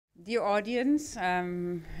dear audience,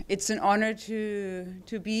 it's an honor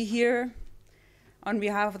to be here. On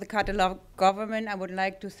behalf of the Catalan government, I would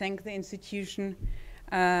like to thank the Institute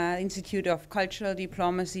of Cultural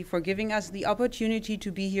Diplomacy for giving us the opportunity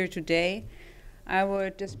to be here today. I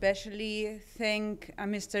would especially thank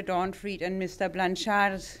Mr. Dawnfried and Mr.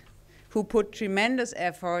 Blanchard, who put tremendous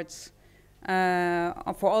efforts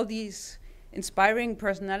for all these inspiring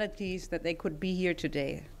personalities that they could be here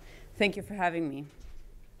today. Thank you for having me.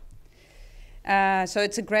 So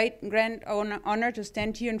it's a grand honor to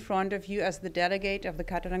stand here in front of you as the delegate of the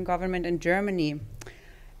Catalan government in Germany.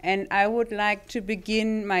 And I would like to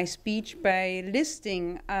begin my speech by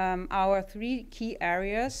listing our 3 key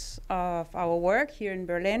areas of our work here in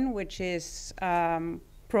Berlin, which is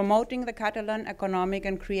promoting the Catalan economic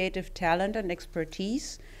and creative talent and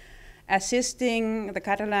expertise, assisting the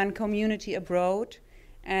Catalan community abroad,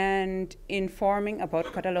 and informing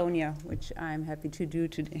about Catalonia, which I'm happy to do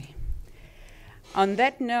today. On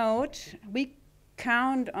that note, we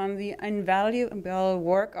count on the invaluable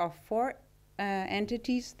work of 4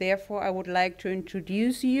 entities. Therefore, I would like to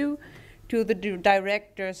introduce you to the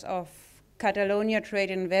directors of Catalonia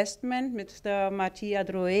Trade Investment, Mr. Martí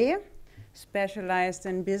Adroher, specialized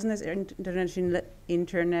in business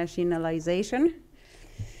internationalization.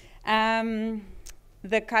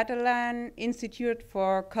 The Catalan Institute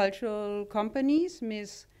for Cultural Companies,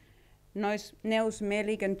 Ms. Neus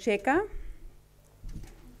Melik and Checa,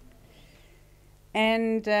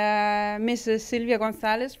 and Mrs. Silvia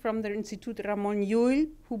Gonzalez from the Institute Ramon Llull,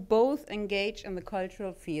 who both engage in the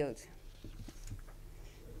cultural field.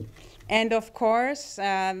 And of course,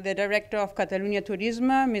 the director of Catalunya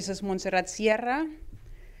Turisme, Mrs. Montserrat Sierra,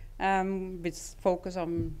 with focus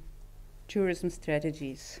on tourism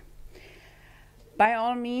strategies. By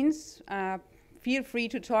all means, feel free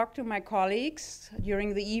to talk to my colleagues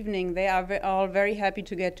during the evening. They are all very happy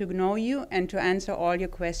to get to know you and to answer all your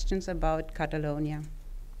questions about Catalonia.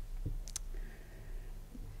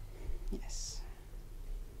 Yes.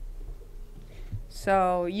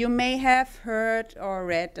 So you may have heard or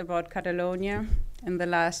read about Catalonia in the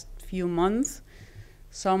last few months.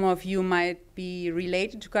 Some of you might be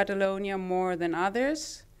related to Catalonia more than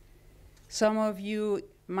others. Some of you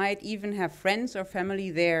might even have friends or family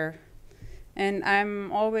there. And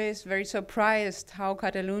I'm always very surprised how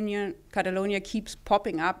Catalonia keeps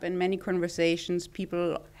popping up in many conversations.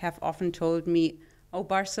 People have often told me, oh,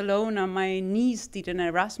 Barcelona, my niece did an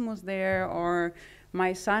Erasmus there, or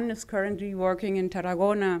my son is currently working in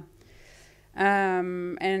Tarragona.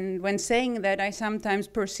 And when saying that, I sometimes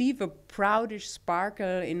perceive a proudish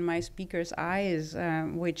sparkle in my speaker's eyes,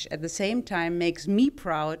 which at the same time makes me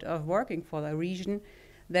proud of working for the region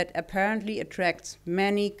that apparently attracts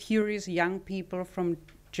many curious young people from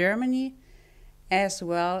Germany, as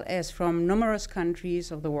well as from numerous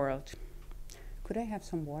countries of the world. Could I have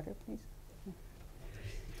some water, please?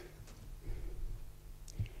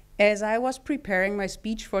 As I was preparing my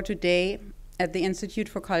speech for today at the Institute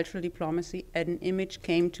for Cultural Diplomacy, an image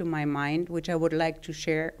came to my mind, which I would like to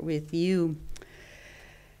share with you.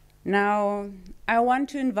 Now, I want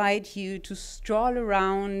to invite you to stroll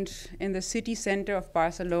around in the city center of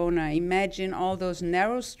Barcelona. Imagine all those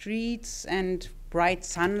narrow streets and bright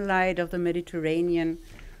sunlight of the Mediterranean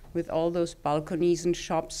with all those balconies and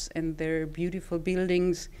shops and their beautiful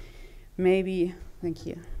buildings. Maybe, thank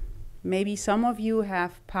you. Maybe some of you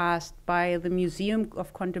have passed by the Museum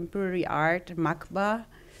of Contemporary Art, MACBA,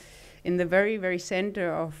 in the very, very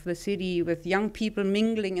center of the city, with young people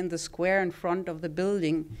mingling in the square in front of the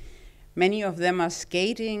building. Many of them are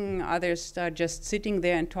skating, others are just sitting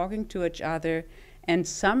there and talking to each other, and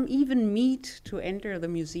some even meet to enter the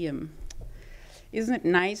museum. Isn't it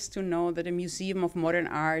nice to know that a museum of modern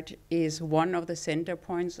art is one of the center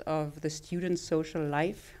points of the students' social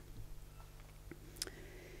life?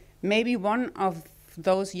 Maybe one of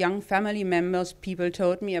those young family members people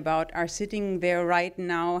told me about are sitting there right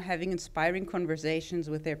now having inspiring conversations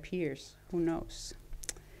with their peers. Who knows?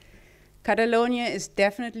 Catalonia is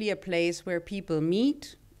definitely a place where people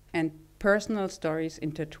meet and personal stories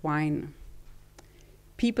intertwine.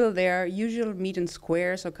 People there usually meet in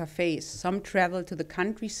squares or cafes. Some travel to the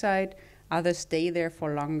countryside, others stay there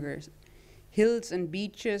for longer. Hills and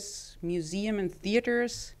beaches, museums and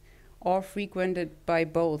theaters, all frequented by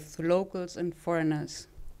both locals and foreigners.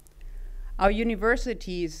 Our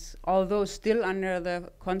universities, although still under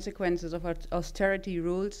the consequences of austerity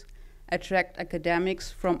rules, attract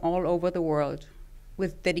academics from all over the world.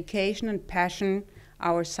 With dedication and passion,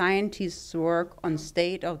 our scientists work on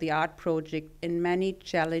state-of-the-art projects in many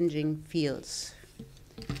challenging fields.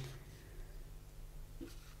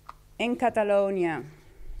 In Catalonia,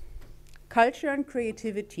 Culture and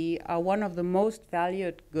creativity are one of the most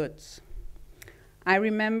valued goods. I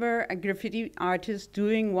remember a graffiti artist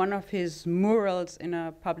doing one of his murals in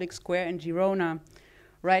a public square in Girona.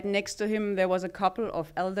 Right next to him, there was a couple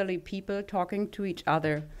of elderly people talking to each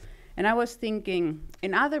other. And I was thinking,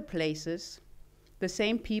 in other places, the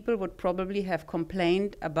same people would probably have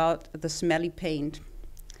complained about the smelly paint.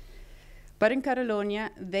 But in Catalonia,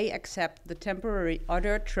 they accept the temporary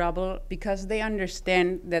odor trouble because they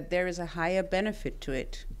understand that there is a higher benefit to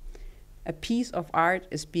it. A piece of art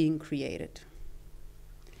is being created.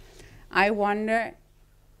 I wonder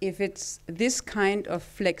if it's this kind of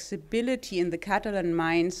flexibility in the Catalan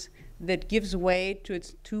minds that gives way to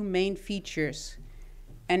its two main features,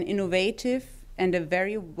 an innovative and a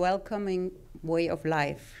very welcoming way of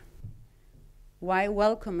life. Why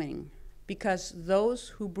welcoming? Because those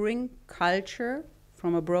who bring culture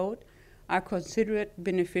from abroad are considered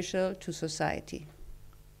beneficial to society.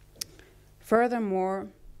 Furthermore,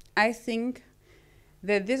 I think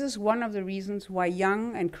that this is one of the reasons why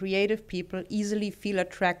young and creative people easily feel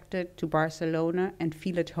attracted to Barcelona and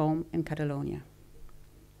feel at home in Catalonia.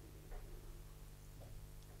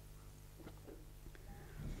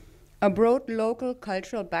 A broad local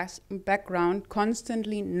cultural background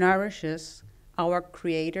constantly nourishes our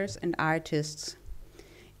creators and artists.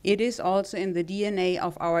 It is also in the DNA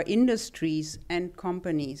of our industries and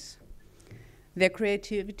companies. Their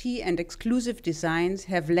creativity and exclusive designs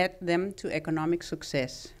have led them to economic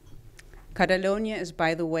success. Catalonia is,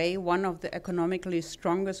 by the way, one of the economically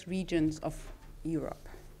strongest regions of Europe.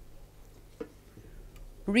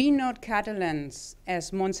 Renowned Catalans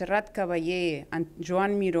as Montserrat Caballé, and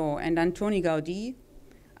Joan Miró, and Antoni Gaudí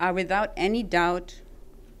are without any doubt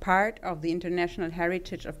part of the international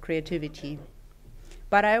heritage of creativity.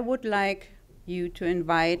 But I would like you to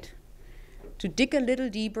invite to dig a little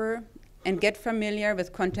deeper and get familiar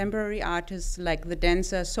with contemporary artists like the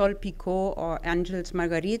dancer Sol Picot or Àngels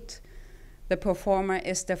Margarit, the performer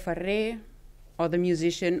Esther Ferrer, or the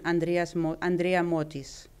musician Andrea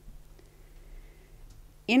Motis.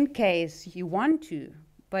 In case you want to,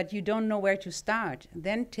 but you don't know where to start,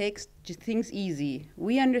 then take things easy.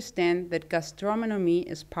 We understand that gastronomy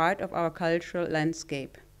is part of our cultural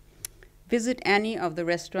landscape. Visit any of the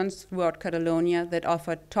restaurants throughout Catalonia that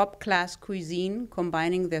offer top-class cuisine,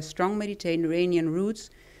 combining their strong Mediterranean roots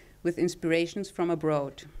with inspirations from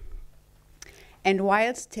abroad. And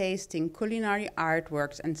whilst tasting culinary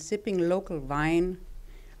artworks and sipping local wine,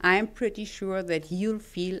 I'm pretty sure that you'll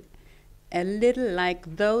feel a little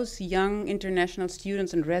like those young international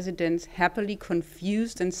students and residents happily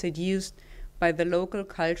confused and seduced by the local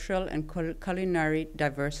cultural and culinary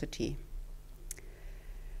diversity.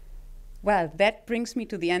 Well, that brings me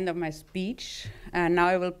to the end of my speech. Now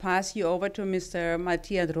I will pass you over to Mr.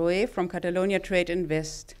 Martí Adroher from Catalonia Trade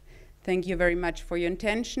Invest. Thank you very much for your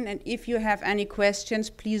attention, and if you have any questions,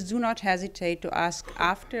 please do not hesitate to ask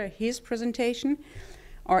after his presentation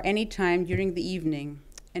or any time during the evening.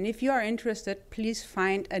 And if you are interested, please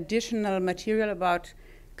find additional material about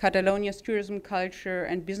Catalonia's tourism culture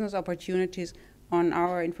and business opportunities on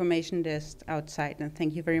our information desk outside. And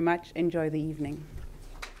thank you very much. Enjoy the evening.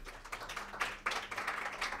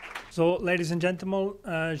 So, ladies and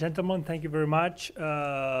gentlemen, thank you very much.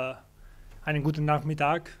 Einen guten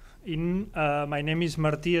Nachmittag Ihnen. My name is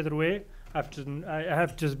Martí Adroher. I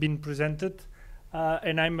have just been presented,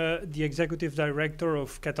 and I'm the Executive Director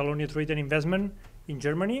of Catalonia Trade and Investment in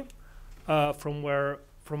Germany, from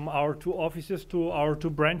our two offices to our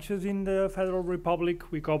two branches in the Federal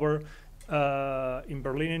Republic. We cover in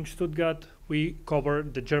Berlin and Stuttgart. We cover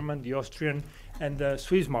the German, the Austrian, and the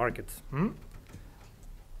Swiss markets.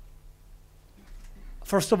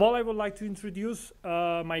 First of all, I would like to introduce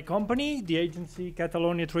my company, the agency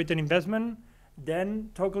Catalonia Trade and Investment,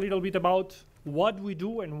 then talk a little bit about what we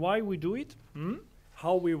do and why we do it,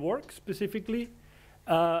 how we work specifically,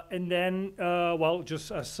 and then, well,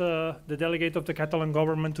 just as the delegate of the Catalan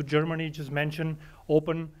government to Germany just mentioned,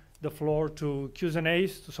 open the floor to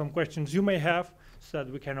Q&As, to some questions you may have, so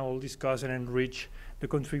that we can all discuss and enrich the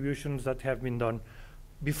contributions that have been done.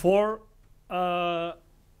 Before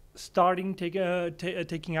starting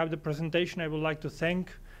taking up the presentation, I would like to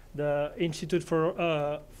thank the Institute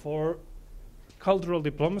for Cultural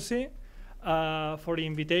Diplomacy for the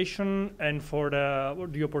invitation and for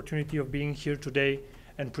the opportunity of being here today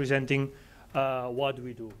and presenting what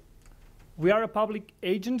we do. We are a public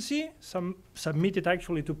agency, submitted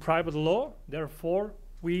actually to private law. Therefore,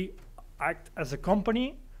 we act as a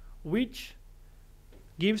company which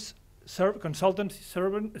gives consultancy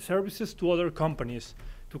services to other companies,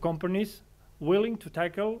 willing to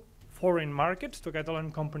tackle foreign markets, to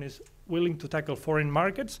Catalan companies willing to tackle foreign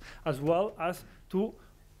markets, as well as to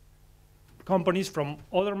companies from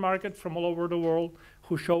other markets from all over the world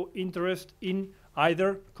who show interest in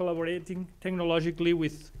either collaborating technologically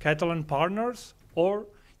with Catalan partners or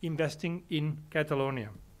investing in Catalonia.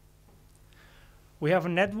 We have a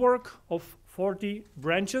network of 40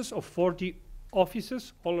 branches, of 40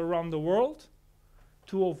 offices all around the world,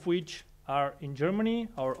 2 of which are in Germany,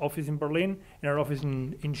 our office in Berlin and our office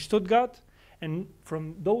in Stuttgart. And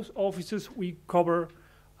from those offices, we cover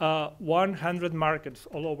 100 markets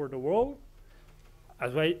all over the world.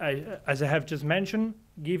 As I have just mentioned,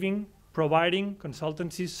 providing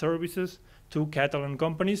consultancy services to Catalan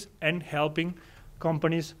companies and helping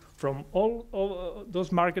companies from all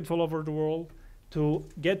those markets all over the world to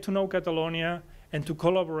get to know Catalonia and to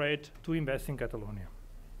collaborate to invest in Catalonia.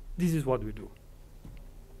 This is what we do.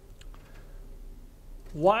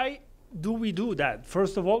 Why do we do that?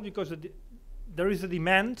 First of all, because there is a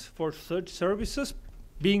demand for such services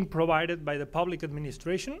being provided by the public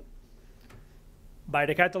administration, by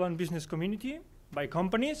the Catalan business community, by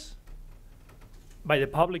companies, by the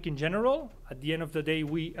public in general. At the end of the day,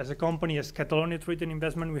 we as a company, as Catalonia Trade and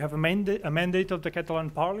Investment, we have a mandate of the Catalan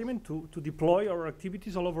Parliament to deploy our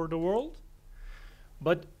activities all over the world.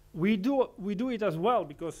 But we do it as well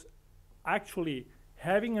because actually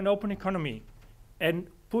having an open economy and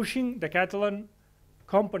pushing the Catalan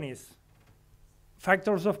companies,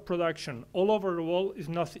 factors of production all over the world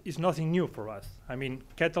is nothing new for us. I mean,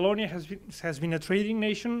 Catalonia has been a trading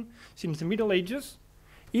nation since the Middle Ages.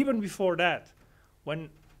 Even before that, when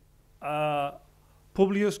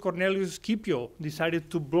Publius Cornelius Scipio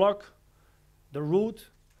decided to block the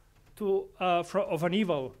route of an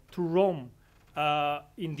evil to Rome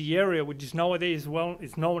in the area which is nowadays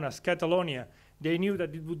is known as Catalonia, they knew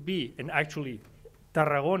that it would be, and actually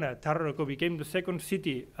Tarraco became the second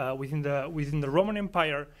city within the Roman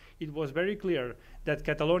Empire. It was very clear that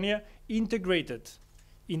Catalonia integrated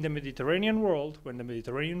in the Mediterranean world, when the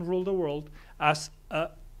Mediterranean ruled the world, as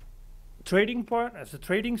a trading point, as a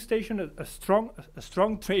trading station, a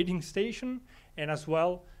strong trading station, and as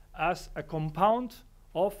well as a compound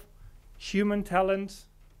of human talent,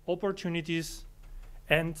 opportunities,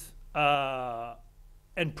 and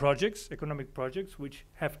projects, economic projects, which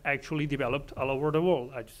have actually developed all over the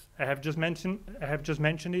world. I have just mentioned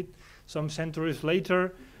it. Some centuries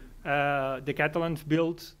later, the Catalans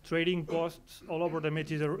built trading posts all over the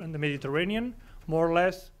Mediterranean, more or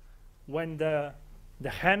less when the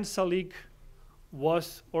Hansa League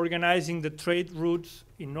was organizing the trade routes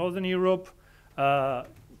in Northern Europe. The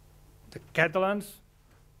Catalans,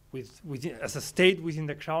 as a state within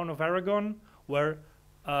the Crown of Aragon, were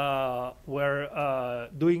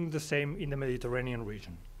doing the same in the Mediterranean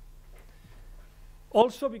region.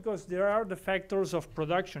 Also because there are the factors of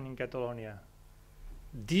production in Catalonia.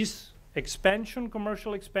 This expansion,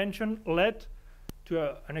 commercial expansion, led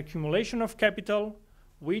to an accumulation of capital,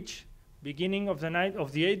 which beginning of the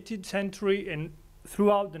 18th century and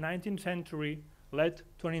throughout the 19th century led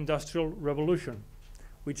to an industrial revolution,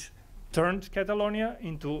 which turned Catalonia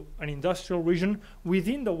into an industrial region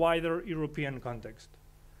within the wider European context.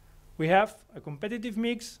 We have a competitive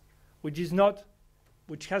mix which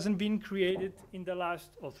hasn't been created in the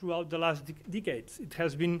last or throughout the last decades. It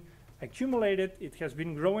has been accumulated, it has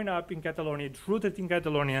been growing up in Catalonia, it's rooted in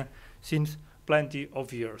Catalonia since plenty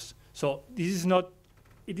of years. So it is not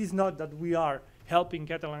that we are helping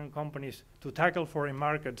Catalan companies to tackle foreign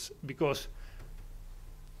markets because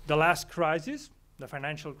the last crisis, the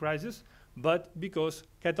financial crisis, but because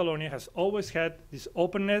Catalonia has always had this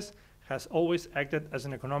openness, has always acted as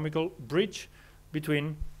an economical bridge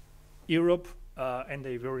between Europe and the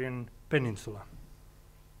Iberian Peninsula.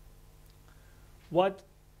 What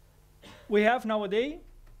we have nowadays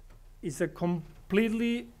is a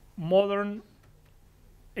completely modern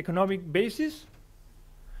economic basis,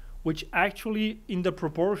 which actually in the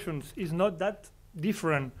proportions is not that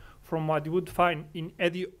different from what you would find in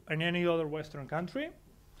any other Western country.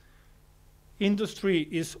 Industry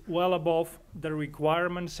is well above the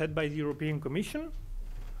requirements set by the European Commission,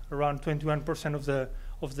 around 21% of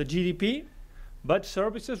the GDP, but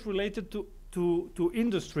services related to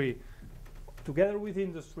industry, together with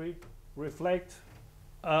industry,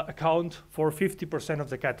 account for 50% of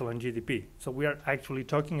the Catalan GDP. So we are actually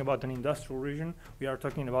talking about an industrial region. We are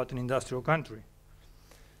talking about an industrial country.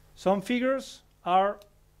 Some figures are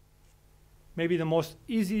maybe the most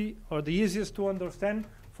easy or the easiest to understand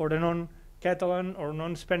for the non-Catalan or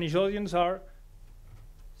non-Spanish audience are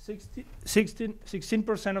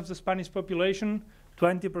 16% of the Spanish population,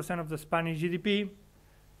 20% of the Spanish GDP,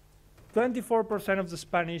 24% of the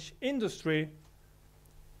Spanish industry,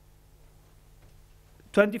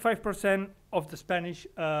 25% of the Spanish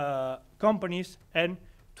companies, and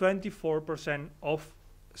 24% of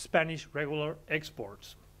Spanish regular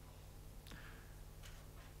exports.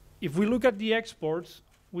 If we look at the exports,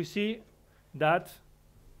 we see that,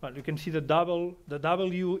 well, you can see the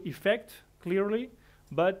W effect clearly,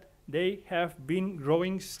 but they have been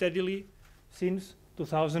growing steadily since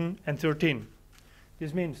 2013.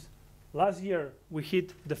 This means last year we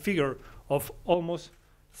hit the figure of almost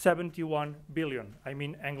 71 billion. I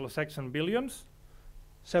mean Anglo-Saxon billions,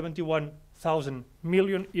 71,000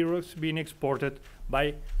 million euros being exported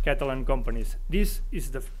by Catalan companies. This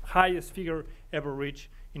is the highest figure ever reached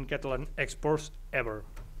in Catalan exports ever.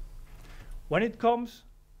 When it comes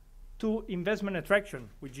to investment attraction,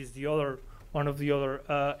 which is the other one of the other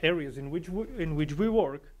areas in which we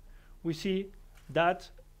work, we see that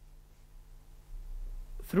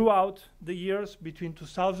throughout the years between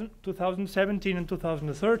 2017 and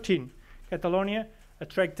 2013, Catalonia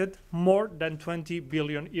attracted more than 20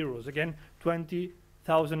 billion euros. Again,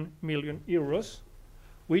 20,000 million euros,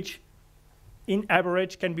 which in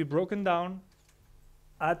average can be broken down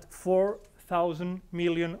at 4,000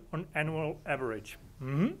 million on annual average.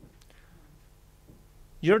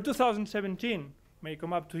 Year 2017 may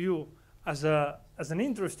come up to you as an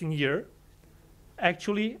interesting year.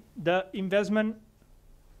 Actually, the investment,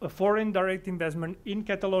 foreign direct investment in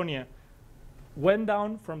Catalonia went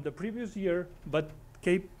down from the previous year, but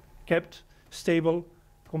kept stable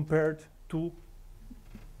compared to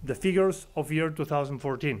the figures of year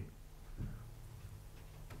 2014.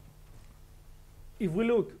 If we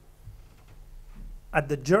look at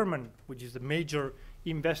the German, which is the major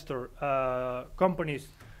investor companies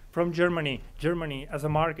from Germany, Germany as a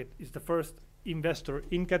market is the first investor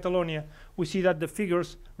in Catalonia, we see that the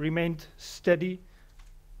figures remained steady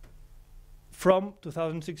from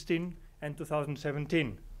 2016 and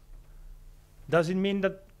 2017. Does it mean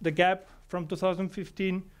that the gap from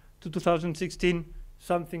 2015 to 2016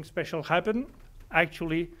 something special happened?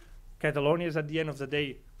 Actually, Catalonia is at the end of the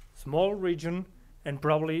day small region, and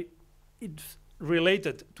probably it's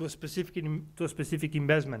related to a specific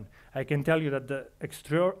investment. I can tell you that the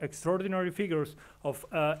extraordinary figures of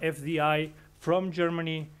FDI from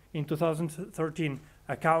Germany in 2013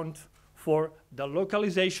 account for the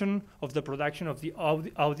localization of the production of the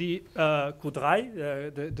Audi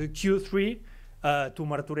Q3, the Q3 to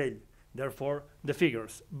Martorell. Therefore, the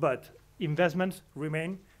figures. But investments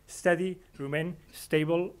remain steady, remain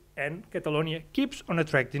stable, and Catalonia keeps on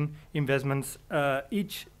attracting investments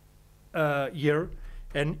each year,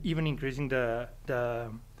 and even increasing this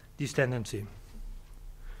tendency.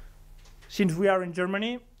 Since we are in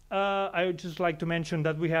Germany, I would just like to mention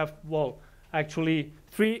that we have, well, actually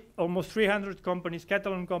almost 300 companies,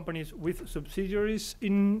 Catalan companies with subsidiaries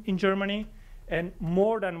in Germany, and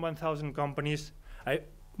more than 1,000 companies,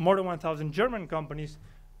 more than 1,000 German companies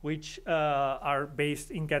which are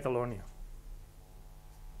based in Catalonia.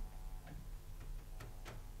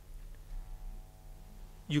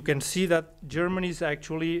 You can see that Germany is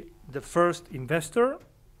actually the first investor,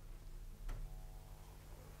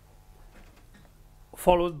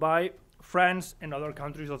 followed by France and other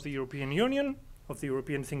countries of the European Union, of the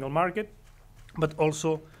European single market, but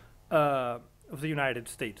also of the United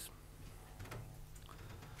States.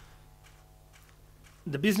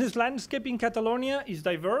 The business landscape in Catalonia is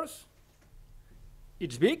diverse,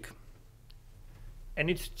 it's big, and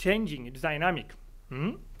it's changing, it's dynamic.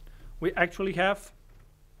 We actually have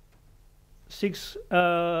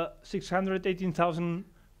 618,000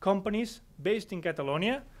 companies based in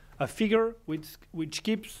Catalonia, a figure which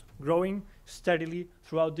keeps growing steadily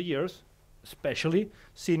throughout the years, especially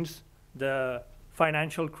since the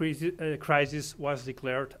financial crisis was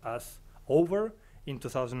declared as over in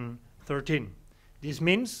 2013. This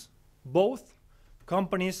means both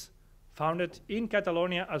companies founded in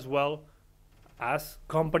Catalonia as well as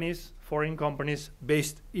companies, foreign companies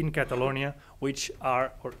based in Catalonia, which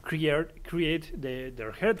are or create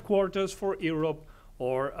their headquarters for Europe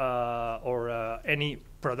or any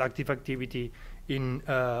productive activity in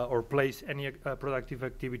or place any productive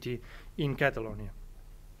activity in Catalonia.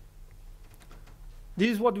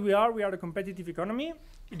 This is what we are. We are a competitive economy.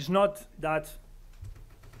 It's not that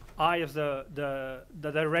I, as the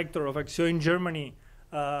director of Axio in Germany,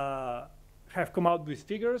 have come out with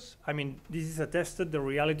figures. I mean, this is attested, the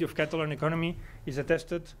reality of Catalan economy is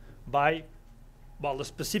attested by, well, the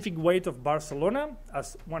specific weight of Barcelona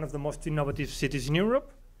as one of the most innovative cities in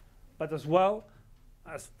Europe, but as well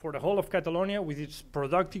as for the whole of Catalonia with its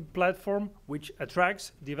productive platform, which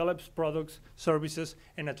attracts, develops products, services,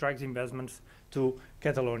 and attracts investments to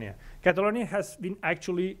Catalonia. Catalonia has been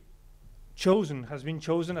actually chosen as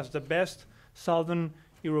the best Southern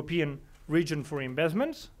European region for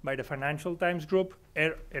investments by the Financial Times Group,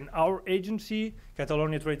 and our agency,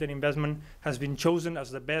 Catalonia Trade and Investment, has been chosen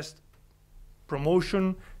as the best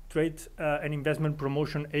promotion, trade and investment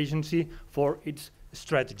promotion agency for its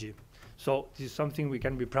strategy. So this is something we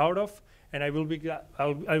can be proud of, and I will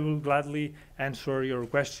gladly answer your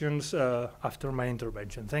questions after my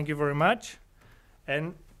intervention. Thank you very much,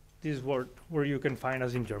 and this is where you can find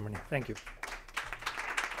us in Germany. Thank you.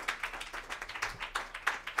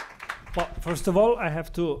 Well, first of all, I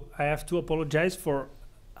have to apologize for.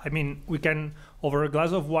 I mean, we can, over a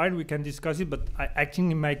glass of wine, we can discuss it, but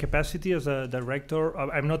acting in my capacity as a director,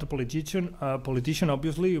 I'm not a politician,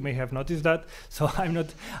 obviously, you may have noticed that, so I'm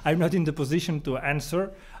not in the position to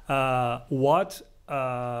answer what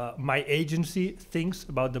my agency thinks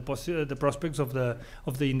about the prospects of the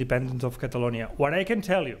independence of Catalonia. What I can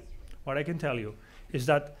tell you is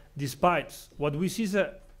that despite what we see is an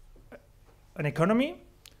economy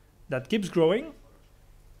that keeps growing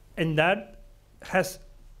and that has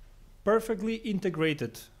perfectly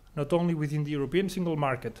integrated, not only within the European single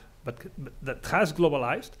market, but that has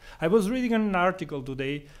globalized. I was reading an article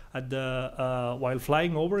today at the while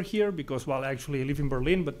flying over here, because actually I live in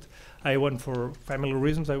Berlin, but I went for family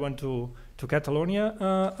reasons. I went to Catalonia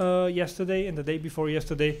yesterday and the day before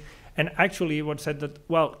yesterday, and actually what said that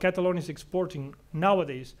Catalonia is exporting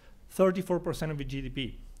nowadays 34% of its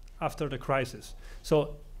GDP after the crisis.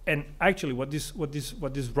 So. And actually, what this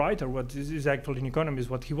writer, what is actually an economist,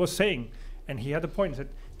 what he was saying, and he had a point, that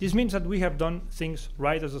this means that we have done things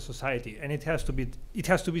right as a society, and it has to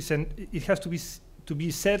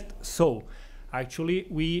be said so. Actually,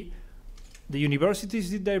 the universities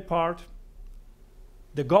did their part,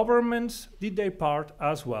 the governments did their part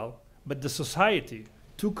as well, but the society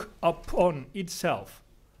took upon itself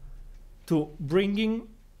to bringing.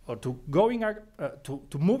 Or to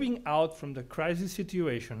moving out from the crisis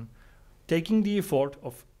situation, taking the effort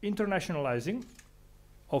of internationalizing,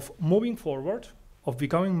 of moving forward, of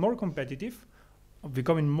becoming more competitive, of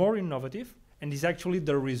becoming more innovative, and is actually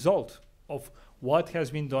the result of what has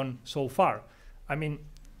been done so far. I mean,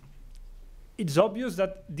 it's obvious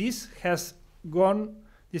that this has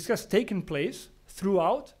taken place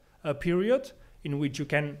throughout a period in which you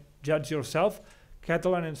can judge yourself.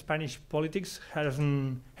 Catalan and Spanish politics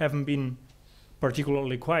haven't been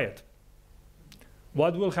particularly quiet.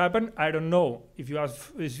 What will happen? I don't know. If you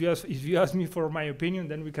ask me for my opinion,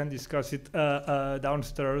 then we can discuss it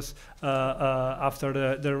downstairs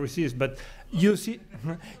after the recess. But you see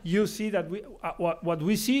that what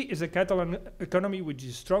we see is a Catalan economy which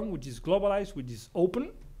is strong, which is globalized, which is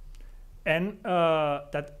open, and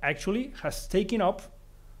that actually has taken up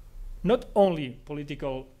not only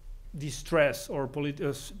political distress or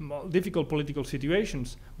difficult political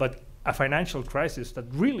situations, but a financial crisis that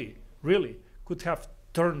really could have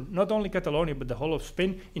turned not only Catalonia but the whole of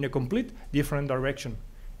Spain in a complete different direction.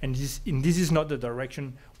 And this is not the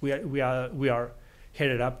direction we are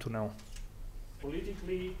headed up to now.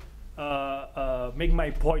 Politically, make my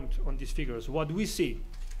point on these figures. What we see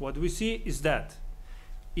is that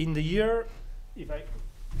in the year, if I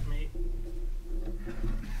may.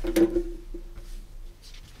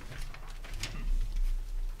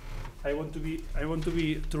 I want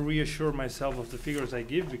to reassure myself of the figures I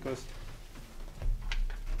give, because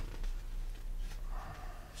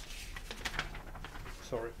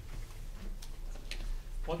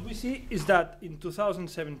what we see is that in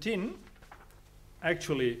 2017,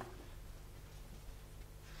 actually,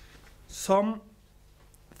 some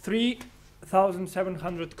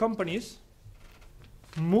 3,700 companies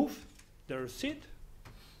moved their seat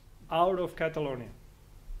out of Catalonia.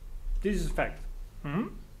 This is a fact.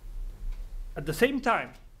 At the same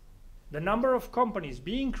time, the number of companies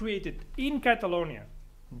being created in Catalonia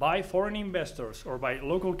by foreign investors or by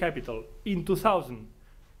local capital in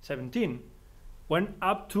 2017 went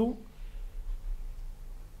up to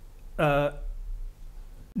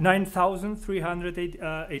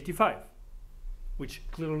 9,385, which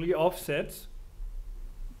clearly offsets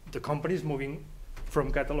the companies moving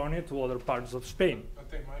from Catalonia to other parts of Spain. But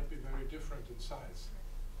they might be very different in size.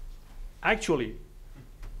 Actually,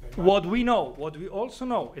 what we also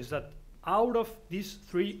know is that out of these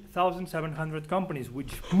 3,700 companies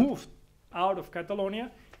which moved out of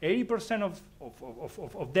Catalonia, 80%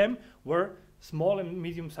 of them were small and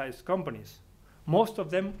medium-sized companies. Most of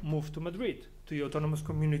them moved to Madrid, to the Autonomous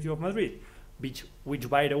Community of Madrid, which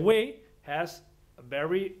by the way, has a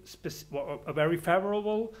very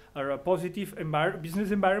favorable or a positive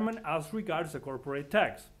business environment as regards the corporate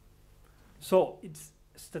tax. So it's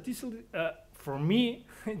statistically, for me,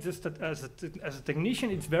 just as a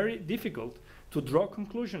technician, it's very difficult to draw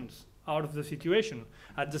conclusions out of the situation.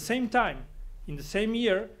 At the same time, in the same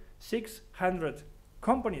year, 600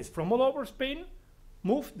 companies from all over Spain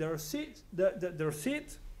moved their seat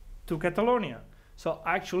to Catalonia. So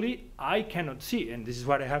actually, I cannot see, and this is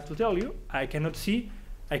what I have to tell you, I cannot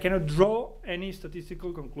draw any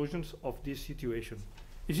statistical conclusions of this situation.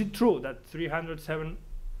 Is it true that 307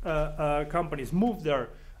 companies moved their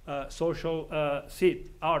social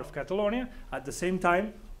seat out of Catalonia? At the same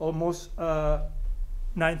time, almost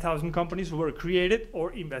 9,000 companies were created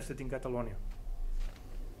or invested in Catalonia.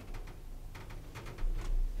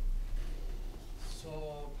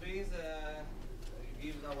 So please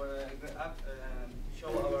give show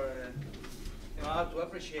our how to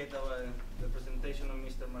appreciate the presentation of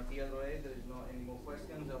Mr. Martí Adroher. There is no any more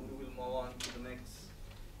questions, and we will move on to the next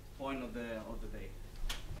point of the day.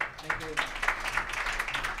 Thank you.